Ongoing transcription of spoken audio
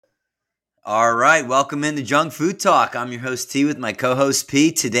All right, welcome into Junk Food Talk. I'm your host T with my co-host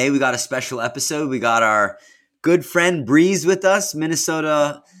P. Today we got a special episode. We got our good friend Breeze with us,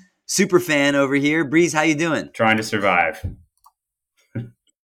 Minnesota super fan over here. Breeze, how you doing? Trying to survive.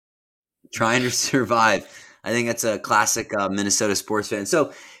 Trying to survive. I think that's a classic Minnesota sports fan.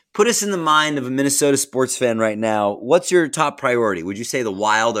 So put us in the mind of a Minnesota sports fan right now. What's your top priority? Would you say the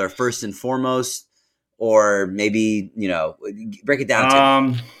Wild are first and foremost? Or maybe, break it down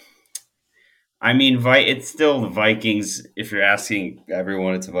to me. It's still the Vikings. If you're asking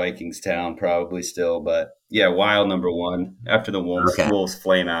everyone, it's a Vikings town, probably still. But yeah, Wild number one. After the Wolves, Okay. Wolves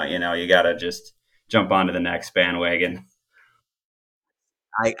flame out, you got to just jump onto the next bandwagon.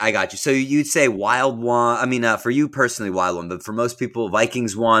 I got you. So you'd say Wild one. I mean, for you personally, Wild one, but for most people,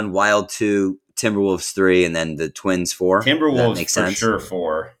 Vikings one, Wild two, Timberwolves three, and then the Twins four. Does that Timberwolves make for sense? sure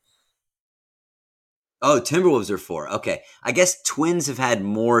four. Oh, Timberwolves are four. Okay, I guess Twins have had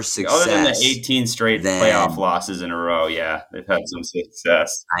more success. Other than the 18 straight playoff losses in a row, yeah, they've had some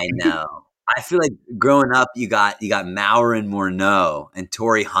success. I know. I feel like growing up, you got Maurer and Morneau and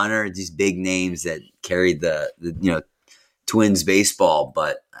Torrey Hunter, these big names that carried the Twins baseball,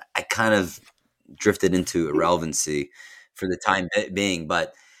 but I kind of drifted into irrelevancy for the time being.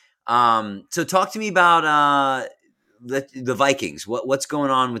 But so talk to me about the Vikings. What's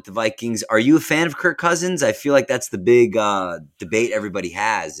going on with the Vikings? Are you a fan of Kirk Cousins? I feel like that's the big debate everybody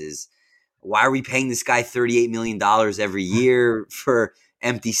has is why are we paying this guy $38 million every year for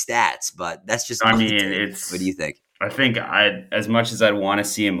empty stats? But that's just I my mean, take. What do you think? I think as much as I'd want to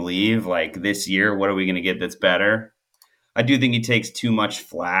see him leave, like this year, what are we going to get that's better? I do think he takes too much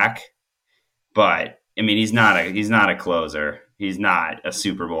flack, but I mean, he's not a closer. He's not a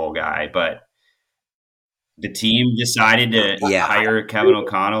Super Bowl guy, but the team decided to hire Kevin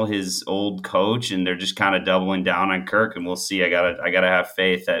O'Connell, his old coach, and they're just kind of doubling down on Kirk. And we'll see. I gotta have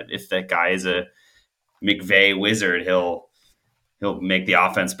faith that if that guy is a McVay wizard, he'll make the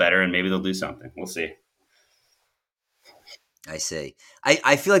offense better, and maybe they'll do something. We'll see. I see.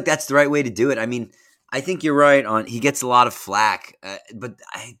 I feel like that's the right way to do it. I mean, I think you're right on. He gets a lot of flack, but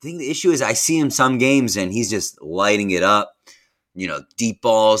I think the issue is I see him some games and he's just lighting it up. Deep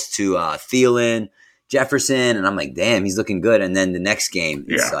balls to Thielen, Jefferson, and I'm like, damn, he's looking good. And then the next game,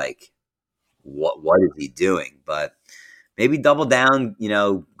 it's like, what is he doing? But maybe double down,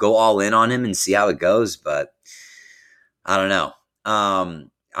 go all in on him and see how it goes. But I don't know.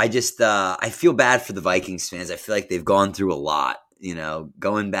 I feel bad for the Vikings fans. I feel like they've gone through a lot.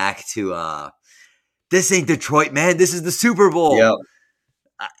 Going back to this ain't Detroit, man. This is the Super Bowl. Yep.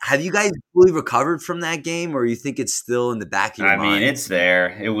 Have you guys fully recovered from that game, or you think it's still in the back of your mind? I mean, it's there.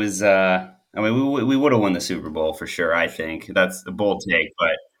 It was. We would have won the Super Bowl for sure. I think that's the bold take,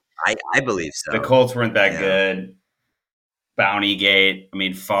 but I believe so. The Colts weren't that good. Bounty Gate. I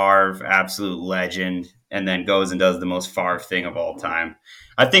mean, Favre, absolute legend, and then goes and does the most Favre thing of all time.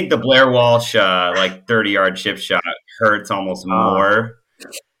 I think the Blair Walsh 30-yard chip shot hurts almost more,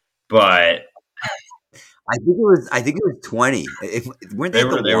 but. I think it was 20. Weren't they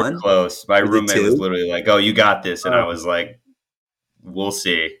They were close. My roommate was literally like, "Oh, you got this," and I was like, "We'll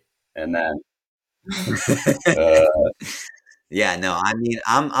see." And then, yeah, no. I mean,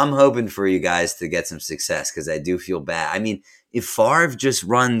 I'm hoping for you guys to get some success because I do feel bad. I mean, if Favre just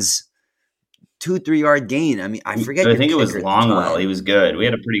runs 2-3 yard gain, I mean, I forget. I think it was Longwell. He was good. We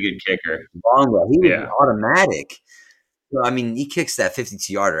had a pretty good kicker. Longwell, he was automatic. So I mean, he kicks that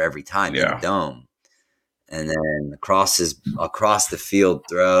 52 yarder every time in the dome. And then across the field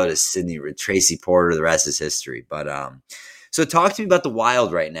throw to Tracy Porter. The rest is history. But so talk to me about the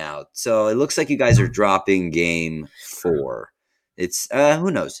Wild right now. So it looks like you guys are dropping game 4. It's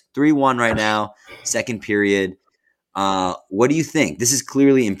who knows 3-1 right now, second period. What do you think? This is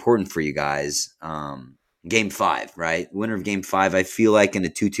clearly important for you guys. Game 5, right? Winner of game 5. I feel like in a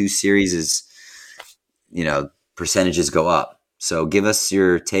 2-2 series is, percentages go up. So give us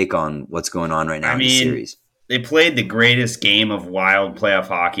your take on what's going on right now in the series. They played the greatest game of Wild playoff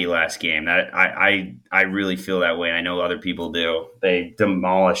hockey last game. That I really feel that way, and I know other people do. They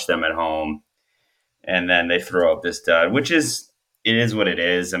demolished them at home, and then they throw up this dud, which is what it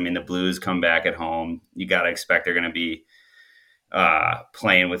is. I mean, the Blues come back at home. You got to expect they're going to be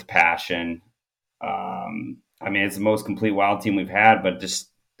playing with passion. I mean, it's the most complete Wild team we've had, but just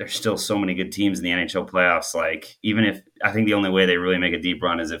there's still so many good teams in the NHL playoffs. Like, even if I think the only way they really make a deep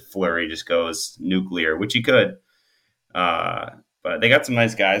run is if Fleury just goes nuclear, which he could. But they got some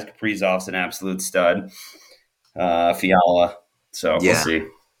nice guys. Kaprizov's an absolute stud. Fiala. So we'll see.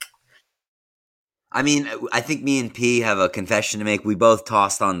 I mean, I think me and P have a confession to make. We both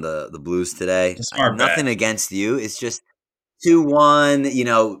tossed on the Blues today. Nothing against you. It's just 2-1.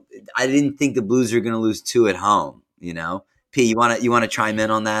 I didn't think the Blues were going to lose 2 at home. P, you want to chime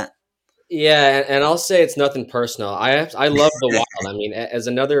in on that? Yeah, and I'll say it's nothing personal. I love the Wild. I mean, as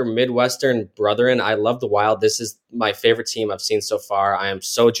another Midwestern brethren, I love the Wild. This is my favorite team I've seen so far. I am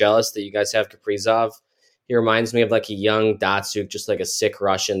so jealous that you guys have Kaprizov. He reminds me of like a young Datsuk, just like a sick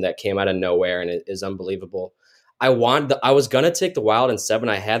Russian that came out of nowhere and it is unbelievable. I was gonna take the Wild in 7.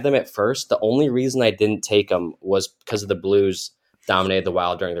 I had them at first. The only reason I didn't take them was because of the Blues dominated the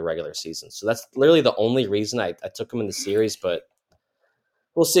Wild during the regular season. So that's literally the only reason I took them in the series, but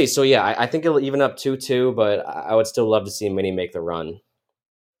we'll see. So yeah, I think it'll even up 2-2, but I would still love to see Mini make the run.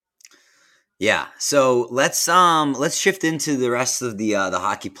 Yeah. So let's shift into the rest of the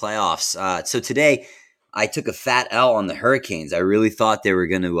hockey playoffs. So today I took a fat L on the Hurricanes. I really thought they were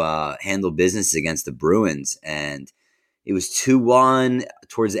going to handle business against the Bruins, and it was 2-1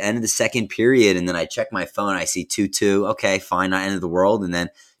 towards the end of the second period. And then I check my phone, I see 2-2. Okay, fine, not end of the world. And then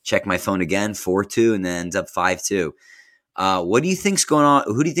check my phone again, 4-2, and then ends up 5-2. What do you think's going on?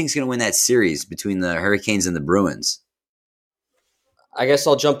 Who do you think's going to win that series between the Hurricanes and the Bruins? I guess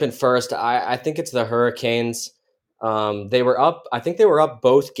I'll jump in first. I think it's the Hurricanes. They were up. I think they were up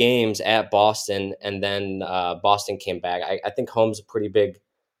both games at Boston, and then Boston came back. I think home's a pretty big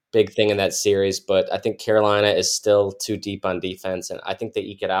thing in that series, but I think Carolina is still too deep on defense, and I think they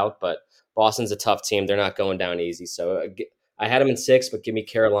eke it out. But Boston's a tough team; they're not going down easy. So I had them in 6, but give me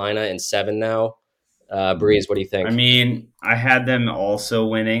Carolina in 7 now. Breeze, what do you think? I mean, I had them also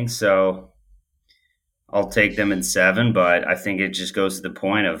winning, so I'll take them in 7, but I think it just goes to the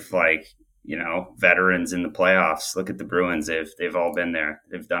point of veterans in the playoffs. Look at the Bruins. They've all been there.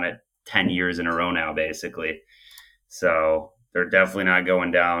 They've done it 10 years in a row now, basically. So they're definitely not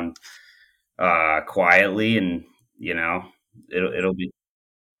going down quietly, and it'll be.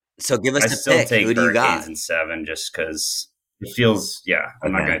 So give us I a still pick. take Who do you Hurricanes got? in 7 just because it feels. Yeah,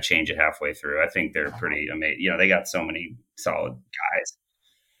 I'm not Okay. going to change it halfway through. I think they're pretty amazing. They got so many solid guys.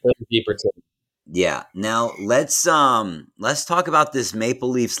 They're a deeper team. Yeah. Now let's talk about this Maple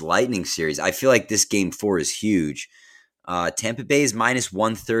Leafs Lightning series. I feel like this game 4 is huge. Tampa Bay is minus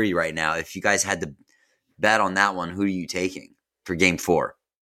 130 right now. If you guys had to bet on that one, who are you taking for game 4?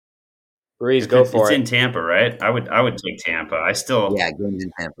 Breeze, go for It's it. in Tampa, right? I would take Tampa. Game's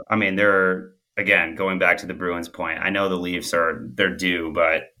in Tampa. I mean, they're again going back to the Bruins point. I know the Leafs they're due,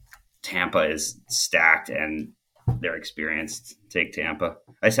 but Tampa is stacked and they're experienced. Take Tampa.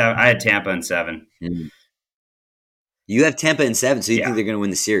 I had Tampa in 7. Mm-hmm. You have Tampa in 7, so you Yeah. think they're going to win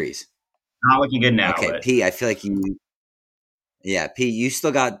the series? Not looking good now. Okay, but P, I feel like you. Yeah, P, you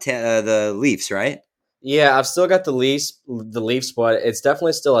still got the Leafs, right? Yeah, I've still got the Leafs, but it's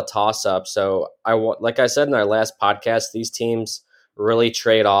definitely still a toss-up. So like I said in our last podcast, these teams really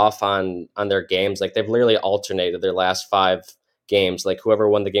trade off on their games. Like they've literally alternated their last 5 games. Like whoever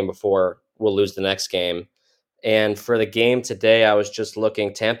won the game before will lose the next game. And for the game today, I was just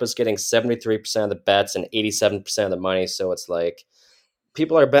looking. Tampa's getting 73% of the bets and 87% of the money. So it's like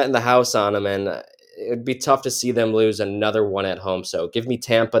people are betting the house on them, and it'd be tough to see them lose another one at home. So give me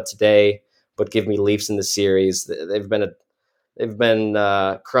Tampa today, but give me Leafs in the series. They've been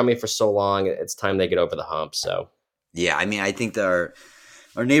crummy for so long. It's time they get over the hump. So yeah, I mean, I think our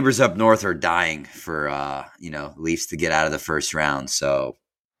neighbors up north are dying for Leafs to get out of the first round. So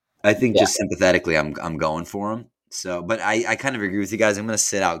I think just sympathetically, I'm going for them. So, but I kind of agree with you guys. I'm going to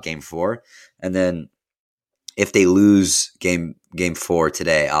sit out game 4, and then if they lose game 4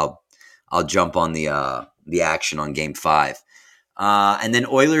 today, I'll jump on the action on game 5. And then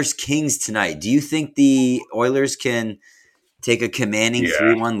Oilers Kings tonight. Do you think the Oilers can take a commanding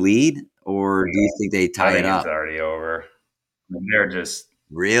 3-1 lead, or do you think they tie it up? It's already over. They're just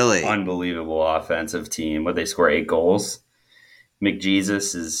really unbelievable offensive team. What they score 8 goals.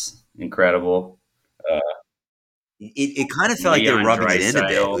 McJesus is incredible. It kind of felt like they were rubbing it in a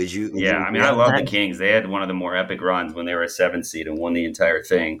bit. Would you I mean, I love the Kings. They had one of the more epic runs when they were a 7 seed and won the entire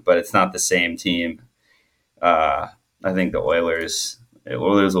thing, but it's not the same team. I think the Oilers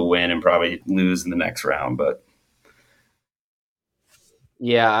will win and probably lose in the next round, but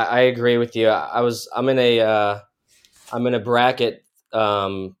yeah, I agree with you. I'm in a bracket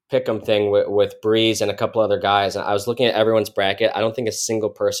pick'em thing with Breeze and a couple other guys, and I was looking at everyone's bracket. I don't think a single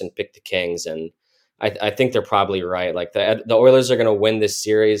person picked the Kings, and I think they're probably right. Like the Oilers are going to win this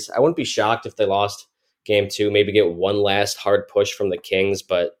series. I wouldn't be shocked if they lost game 2, maybe get one last hard push from the Kings.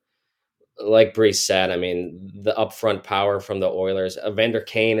 But like Breeze said, I mean, the upfront power from the Oilers. Evander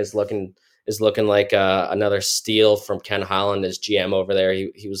Kane is looking like another steal from Ken Holland as GM over there.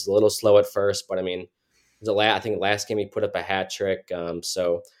 He was a little slow at first, but I mean, I think last game he put up a hat trick.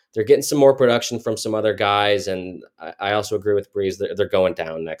 So they're getting some more production from some other guys, and I also agree with Breeze. They're going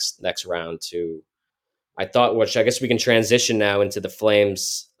down next round to. I thought, which I guess we can transition now into the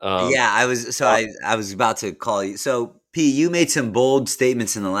Flames. Yeah, I was about to call you. So P, you made some bold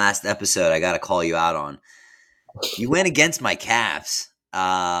statements in the last episode. I got to call you out on. You went against my Caps.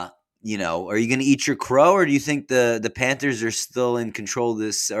 You know, are you going to eat your crow, or do you think the Panthers are still in control of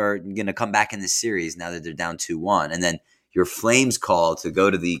this, or going to come back in this series now that they're down 2-1? And then your Flames call to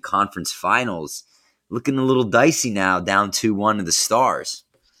go to the conference finals, looking a little dicey now, down 2-1 to the Stars.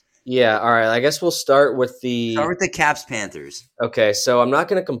 Yeah, all right. I guess we'll start with the Caps Panthers. Okay, so I'm not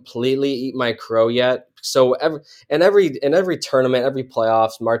going to completely eat my crow yet. So every tournament, every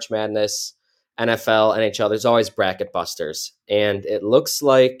playoffs, March Madness, NFL, NHL, there's always bracket busters, and it looks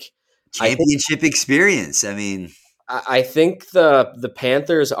like championship experience. I mean, I think the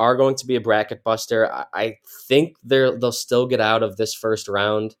Panthers are going to be a bracket buster. I think they'll still get out of this first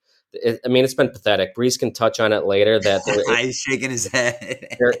round. It's been pathetic. Breeze can touch on it later. That he's shaking his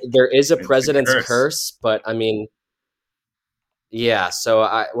head. there is a president's curse, but I mean, yeah.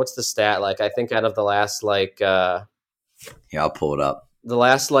 So what's the stat? Like, I think out of the last yeah, I'll pull it up. The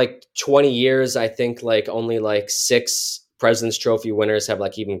last 20 years, I think only 6 President's Trophy winners have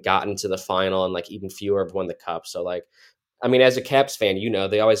even gotten to the final, and even fewer have won the cup. So as a Caps fan,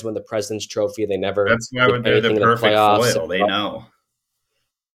 they always win the President's Trophy. They never. That's why they're the perfect foil. They know.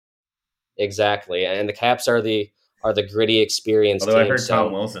 Exactly, and the Caps are the gritty experience. Although team, I heard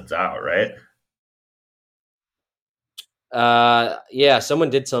Tom Wilson's out, right? Yeah, someone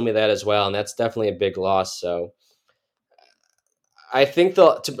did tell me that as well, and that's definitely a big loss. So I think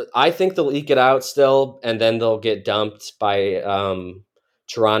they'll eke it out still, and then they'll get dumped by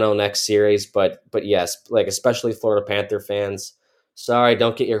Toronto next series. But yes, especially Florida Panther fans, sorry,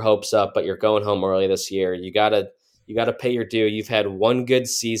 don't get your hopes up, but you're going home early this year. You gotta pay your due. You've had one good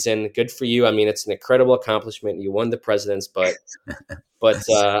season. Good for you. It's an incredible accomplishment. You won the Presidents, but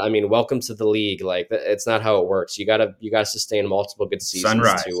welcome to the league. It's not how it works. You gotta sustain multiple good seasons.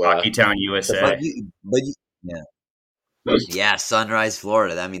 Sunrise, Hockeytown, USA. Yeah, Sunrise,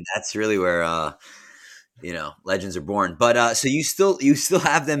 Florida. That's really where legends are born. But so you still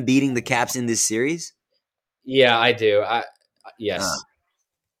have them beating the Caps in this series? Yeah, I do. Yes.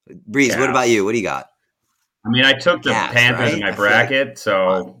 Breeze, Caps. What about you? What do you got? I took the Caps, Panthers right? in my bracket,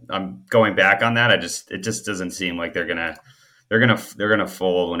 so I'm going back on that. It just doesn't seem like they're gonna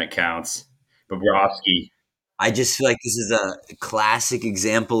fold when it counts. Bobrovsky. I just feel like this is a classic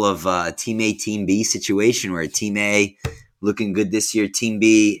example of a Team A, Team B situation where Team A looking good this year, Team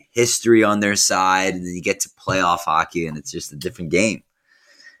B history on their side, and then you get to playoff hockey, and it's just a different game.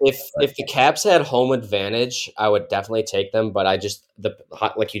 If the Caps had home advantage, I would definitely take them. But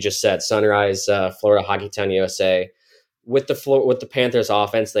like you just said, Sunrise, Florida, Hockeytown, USA, with the Panthers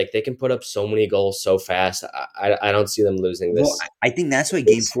offense, they can put up so many goals so fast. I don't see them losing this. Well, I think that's why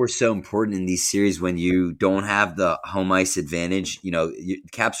Game 4 is so important in these series when you don't have the home ice advantage.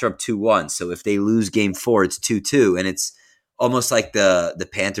 Caps are up 2-1, so if they lose Game 4, it's 2-2, and it's almost like the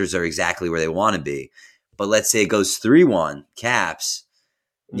Panthers are exactly where they want to be. But let's say it goes 3-1, Caps.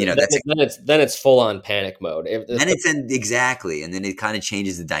 Then it's full on panic mode. Exactly, and then it kind of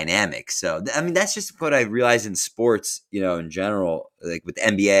changes the dynamic. So that's just what I realized in sports, in general, like with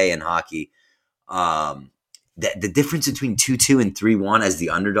NBA and hockey, that the difference between 2-2 and 3-1 as the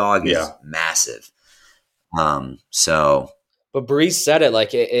underdog is massive. But Breeze said it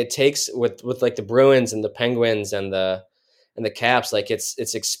it takes with the Bruins and the Penguins and the Caps,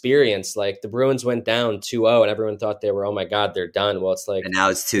 it's experience. The Bruins went down 2-0 and everyone thought they were, oh my God, they're done. Well, and now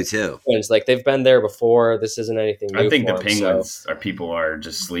it's 2-2. They've been there before. This isn't anything new. I think the Penguins people are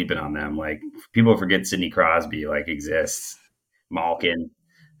just sleeping on them. People forget Sidney Crosby exists. Malkin.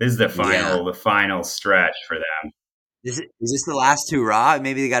 This is the final stretch for them. Is this the last hurrah?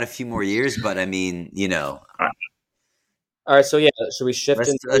 Maybe they got a few more years, but all right, so should we shift?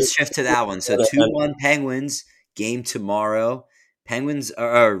 Let's shift to that one. So 2-1 Penguins. Game tomorrow. Penguins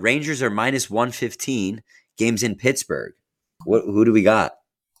Rangers are minus 115. Games in Pittsburgh. Who do we got?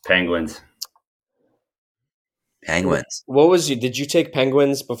 Penguins. What was you? Did you take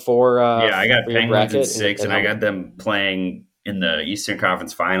Penguins before? Yeah, I got Penguins in 6, and I got them playing in the Eastern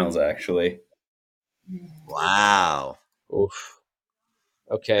Conference Finals. Actually. Wow. Oof.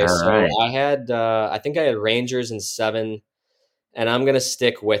 Okay, right. I think I had Rangers in 7, and I'm gonna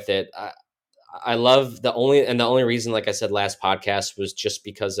stick with it. I love the only reason, like I said last podcast, was just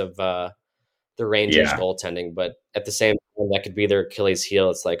because of the Rangers goaltending. But at the same time, that could be their Achilles heel.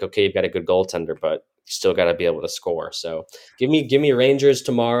 It's okay, you've got a good goaltender, but you still got to be able to score. So give me Rangers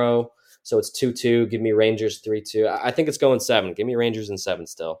tomorrow. So it's 2-2. Give me Rangers 3-2. I think it's going 7. Give me Rangers in 7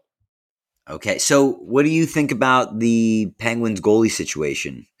 still. Okay, so what do you think about the Penguins goalie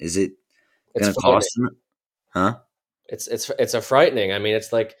situation? Is it It's going to frightening. cost them? Huh? It's a frightening. I mean,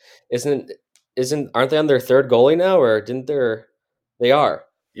 it's like aren't they on their third goalie now, or didn't they are?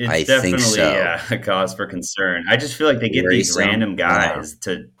 It's I think definitely so. a cause for concern. I just feel like they get these Worrisome. random guys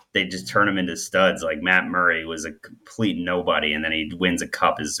they just turn them into studs. Like Matt Murray was a complete nobody, and then he wins a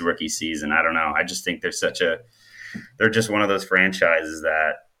cup his rookie season. I don't know. I just think they're just one of those franchises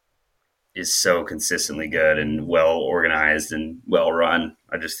that is so consistently good and well organized and well run.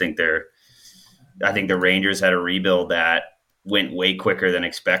 I think the Rangers had a rebuild that went way quicker than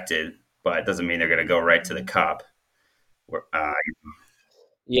expected, but it doesn't mean they're going to go right to the cup.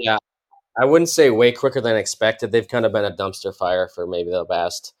 Yeah, I wouldn't say way quicker than expected. They've kind of been a dumpster fire for maybe the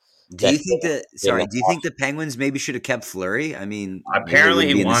past Do you decade. think the Penguins maybe should have kept Fleury? I mean, maybe they Apparently, wouldn't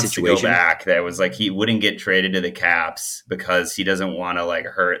he be in this wants to go situation. back. That was like he wouldn't get traded to the Caps because he doesn't want to like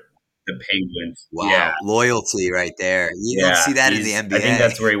hurt the Penguins. Wow, Yeah, loyalty right there. You don't yeah. see that in the NBA. I think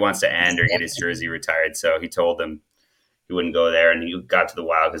that's where he wants to end or get his jersey retired. So he told them he wouldn't go there, and he got to the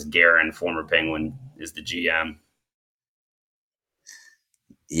Wild because Guerin, former Penguin, is the GM.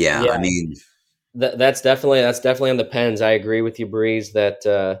 Yeah, I mean, that's definitely on the Pens. I agree with you, Breeze, that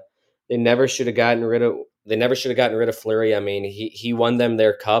they never should have gotten rid of Fleury. I mean, he won them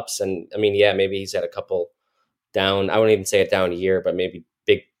their cups, and I mean, yeah, maybe he's had a couple down. I wouldn't even say a down year, but maybe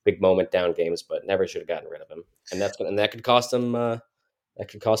big moment down games. But never should have gotten rid of him, and that could cost them. That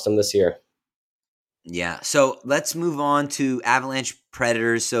could cost them this year. yeah. So let's move on to Avalanche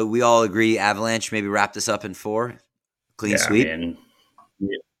Predators. So we all agree Avalanche maybe wrap this up in 4. Clean sweep.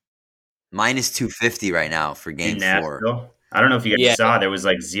 Minus 250 right now for game 4. I don't know if you guys saw, there was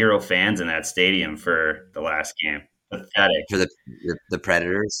like 0 fans in that stadium for the last game. Pathetic. For the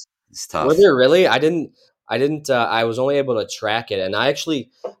Predators. It's tough. Were there really? I didn't. I was only able to track it, and I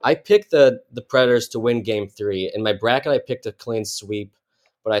picked the Predators to win Game 3. In my bracket, I picked a clean sweep,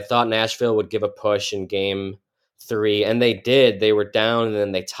 but I thought Nashville would give a push in Game 3, and they did. They were down, and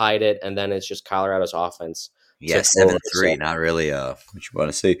then they tied it, and then it's just Colorado's offense. Yeah, 7-3. Not really what you want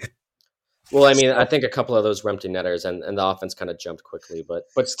to see. Well, I mean, I think a couple of those were empty netters, and the offense kind of jumped quickly, but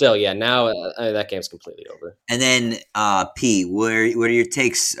still, yeah. Now that game's completely over. And then, P, what are your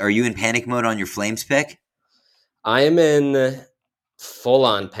takes? Are you in panic mode on your Flames pick? I am in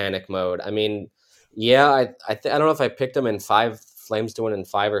full-on panic mode. I mean, yeah, I don't know if I picked them in 5, Flames to win in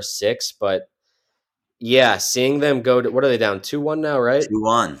 5 or 6, but yeah, seeing them go to, what are they down 2-1 now, right?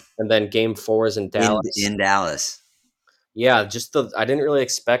 2-1, and then Game 4 is in Dallas. In Dallas. Yeah, I didn't really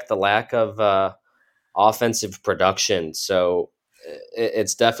expect the lack of offensive production, so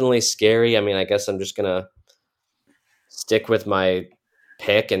it's definitely scary. I mean, I guess I'm just gonna stick with my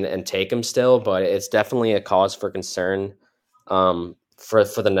pick and take him still, but it's definitely a cause for concern for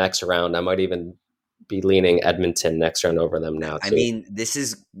the next round. I might even be leaning Edmonton next round over them now, too. I mean, this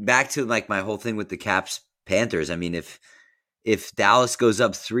is back to like my whole thing with the Caps Panthers. I mean, if Dallas goes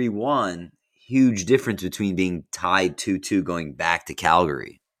up 3-1, huge difference between being tied 2-2 going back to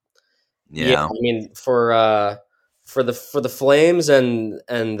Calgary. You know? I mean, for the Flames and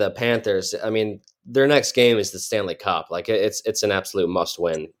the Panthers, I mean, their next game is the Stanley Cup. Like it's an absolute must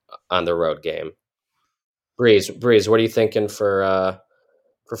win on the road game. Breeze, what are you thinking for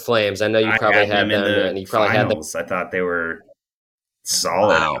Flames? I know you probably had them and you probably finals. Had them. I thought they were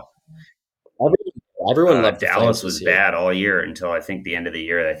solid. Wow. Everyone loved Dallas was bad all year until I think the end of the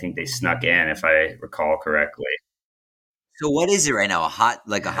year. I think they snuck in, if I recall correctly. So what is it right now? A hot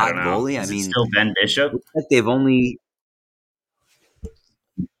goalie? I mean, still Ben Bishop. Like they've only.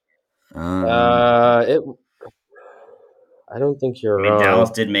 I don't think you're wrong. Dallas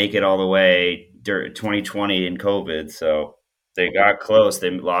did make it all the way during 2020 in COVID, so they got close.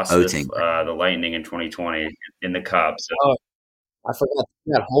 They lost the Lightning in 2020 in the Cup. So. I forgot.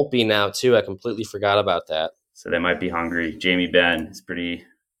 They got Holtby now too. I completely forgot about that. So they might be hungry. Jamie Benn is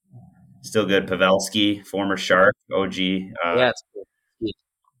still good. Pavelski, former Shark, OG.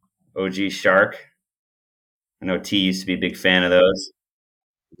 OG Shark. I know T used to be a big fan of those.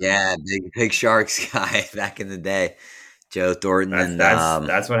 Yeah, big Sharks guy back in the day. Joe Thornton.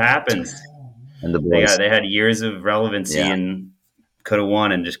 That's what happens. And the boys. They had years of relevancy and could have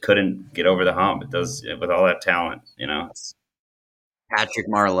won and just couldn't get over the hump. It does with all that talent, you know. Patrick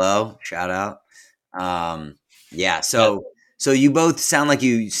Marleau, shout out. So you both sound like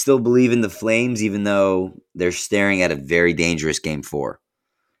you still believe in the Flames, even though they're staring at a very dangerous Game 4.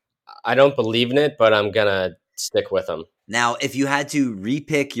 I don't believe in it, but I'm gonna stick with them. Now, if you had to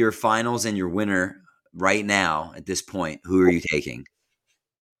repick your finals and your winner right now at this point, who are you taking?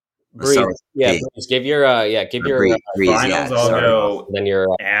 Let's start Breeze. with Yeah, P. Breeze. Give your Breeze, yeah. Finals, I'll Sorry. go then your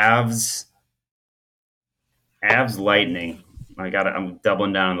Avs Lightning. I'm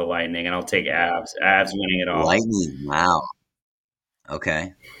doubling down on the Lightning, and I'll take Avs. Avs winning it all. Lightning. Wow.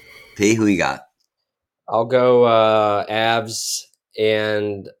 Okay. P, who you got? I'll go Avs,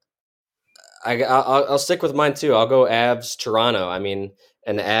 and I'll stick with mine too. I'll go Avs Toronto. I mean,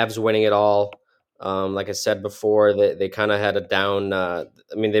 and the Avs winning it all. Like I said before, they kind of had a down. I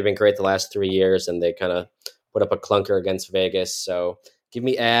mean, they've been great the last 3 years, and they kind of put up a clunker against Vegas. So give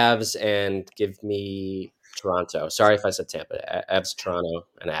me Avs and give me Toronto. Sorry if I said Tampa. Avs, Toronto,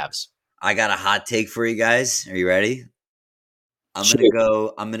 and Avs. I got a hot take for you guys. Are you ready? I'm Shoot.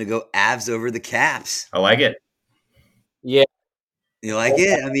 gonna go Avs over the Caps. I like it. Yeah, You like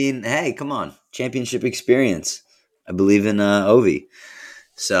it? I mean, hey, come on. Championship experience. I believe in Ovi.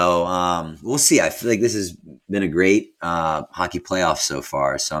 So we'll see. I feel like this has been a great hockey playoff so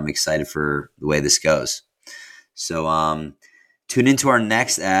far. So I'm excited for the way this goes. So tune into our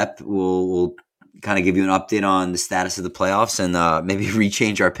next app. We'll kind of give you an update on the status of the playoffs and maybe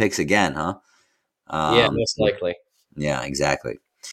rechange our picks again, huh? yeah, most likely. Yeah, exactly.